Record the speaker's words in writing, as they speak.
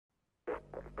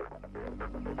Come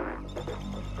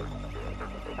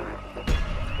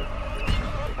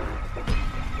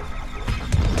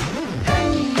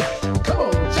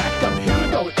on, jack up, here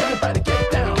we go. Everybody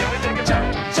get down.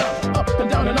 Jump, jump, up and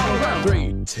down and all around.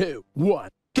 3, 2, 1,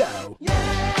 go.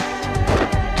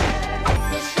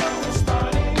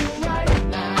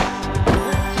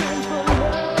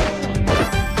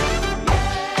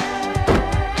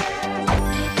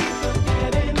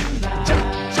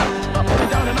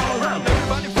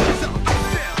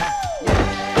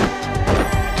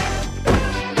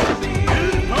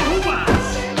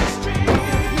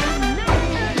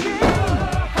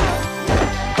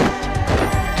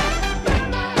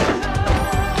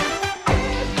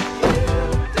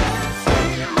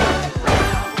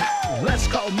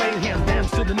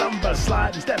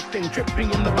 Sliding, stepping, tripping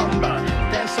in the bumper.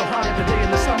 Dance so hard every day in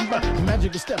the summer.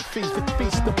 Magical step, feast the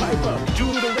piper.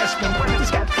 Jewel the restaurant, where did this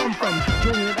cat come from?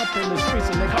 Doing it up in the streets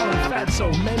and they call him fat.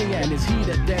 So many, and it's he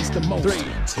that danced the most.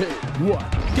 3, 2, 1,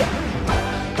 go.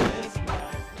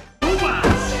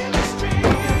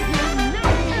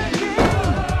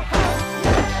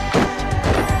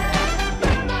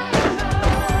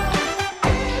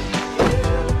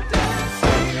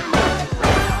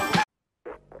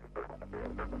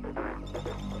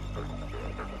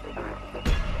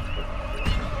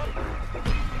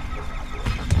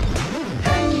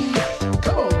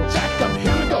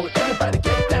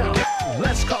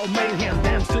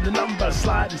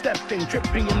 Sliding, stepping,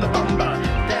 tripping in the bumper.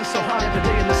 Dance so hard every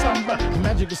day in the summer.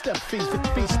 Magical step, feast the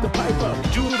piper.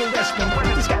 Jewel the restaurant, where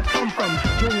did this cat come from?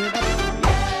 Doing it up.